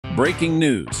Breaking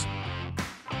news.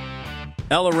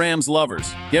 LA Rams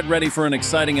lovers, get ready for an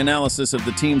exciting analysis of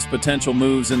the team's potential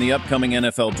moves in the upcoming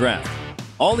NFL Draft.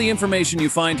 All the information you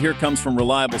find here comes from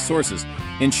reliable sources,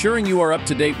 ensuring you are up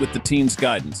to date with the team's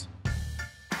guidance.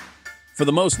 For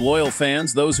the most loyal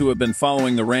fans, those who have been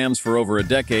following the Rams for over a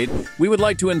decade, we would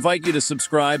like to invite you to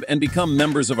subscribe and become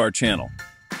members of our channel.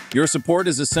 Your support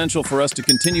is essential for us to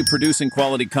continue producing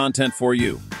quality content for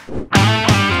you.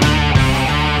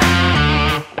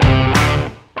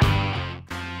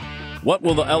 What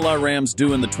will the LA Rams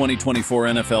do in the 2024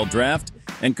 NFL Draft?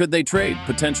 And could they trade,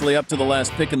 potentially up to the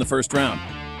last pick in the first round?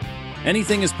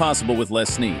 Anything is possible with Les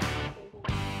Snead.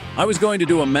 I was going to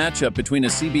do a matchup between a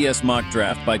CBS mock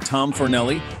draft by Tom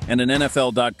Fornelli and an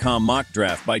NFL.com mock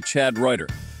draft by Chad Reuter,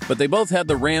 but they both had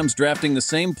the Rams drafting the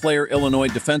same player, Illinois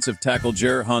defensive tackle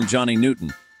Jer'Han Johnny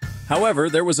Newton. However,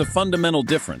 there was a fundamental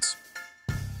difference.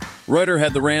 Reuter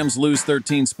had the Rams lose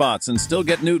 13 spots and still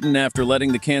get Newton after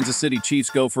letting the Kansas City Chiefs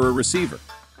go for a receiver.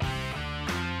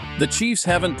 The Chiefs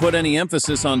haven't put any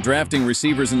emphasis on drafting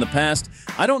receivers in the past.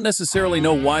 I don't necessarily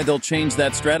know why they'll change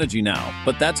that strategy now,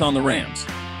 but that's on the Rams.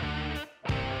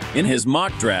 In his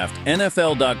mock draft,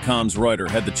 NFL.com's Reuter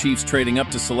had the Chiefs trading up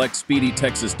to select speedy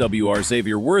Texas WR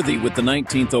Xavier Worthy with the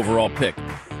 19th overall pick.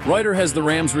 Reuter has the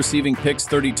Rams receiving picks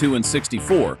 32 and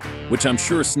 64, which I'm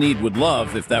sure Snead would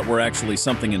love if that were actually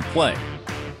something in play.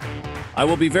 I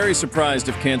will be very surprised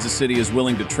if Kansas City is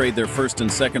willing to trade their first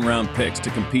and second round picks to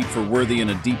compete for Worthy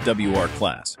in a deep WR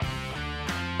class.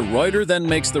 Reuter then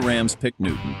makes the Rams pick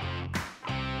Newton.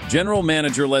 General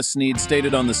Manager Les Snead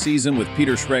stated on the Season with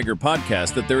Peter Schrager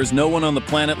podcast that there is no one on the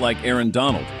planet like Aaron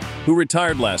Donald, who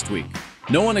retired last week.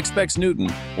 No one expects Newton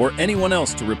or anyone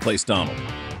else to replace Donald.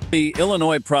 The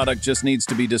Illinois product just needs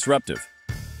to be disruptive.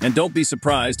 And don't be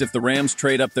surprised if the Rams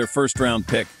trade up their first-round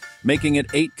pick, making it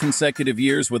 8 consecutive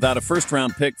years without a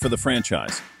first-round pick for the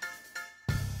franchise.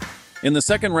 In the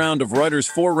second round of Reuter's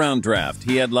 4-round draft,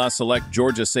 he had select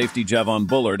Georgia safety Javon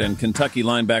Bullard and Kentucky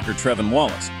linebacker Trevin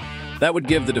Wallace. That would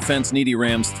give the defense-needy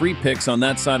Rams 3 picks on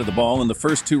that side of the ball in the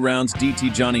first 2 rounds: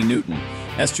 DT Johnny Newton,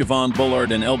 S. Javon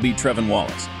Bullard, and LB Trevin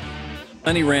Wallace.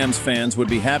 Many Rams fans would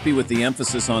be happy with the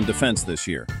emphasis on defense this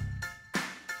year.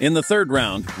 In the 3rd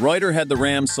round, Reuter had the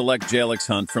Rams select Jalix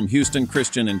Hunt from Houston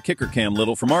Christian and kicker Cam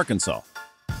Little from Arkansas.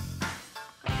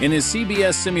 In his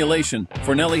CBS simulation,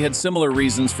 Fornelli had similar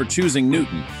reasons for choosing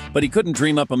Newton, but he couldn't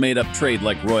dream up a made-up trade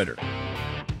like Reuter.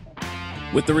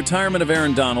 With the retirement of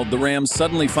Aaron Donald, the Rams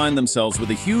suddenly find themselves with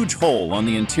a huge hole on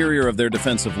the interior of their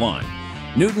defensive line.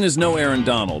 Newton is no Aaron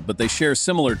Donald, but they share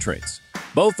similar traits.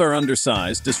 Both are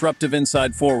undersized, disruptive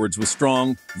inside forwards with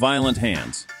strong, violent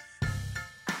hands.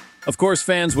 Of course,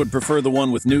 fans would prefer the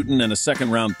one with Newton and a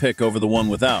second-round pick over the one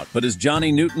without, but is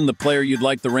Johnny Newton the player you'd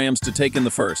like the Rams to take in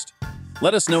the first?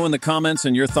 Let us know in the comments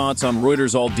and your thoughts on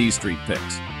Reuter's all-D Street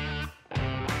picks.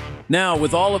 Now,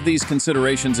 with all of these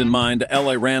considerations in mind,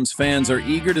 LA Rams fans are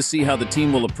eager to see how the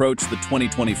team will approach the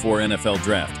 2024 NFL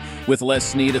Draft. With Les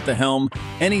Snead at the helm,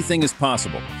 anything is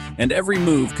possible, and every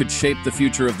move could shape the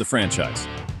future of the franchise.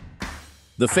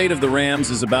 The fate of the Rams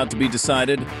is about to be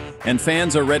decided, and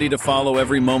fans are ready to follow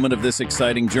every moment of this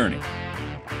exciting journey.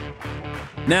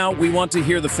 Now, we want to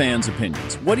hear the fans'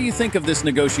 opinions. What do you think of this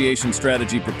negotiation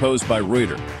strategy proposed by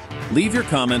Reuter? Leave your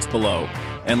comments below,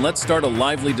 and let's start a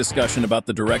lively discussion about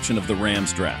the direction of the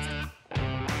Rams draft.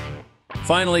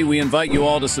 Finally, we invite you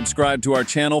all to subscribe to our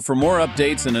channel for more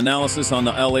updates and analysis on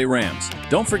the LA Rams.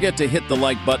 Don't forget to hit the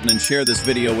like button and share this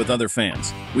video with other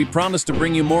fans. We promise to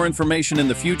bring you more information in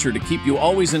the future to keep you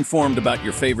always informed about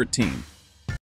your favorite team.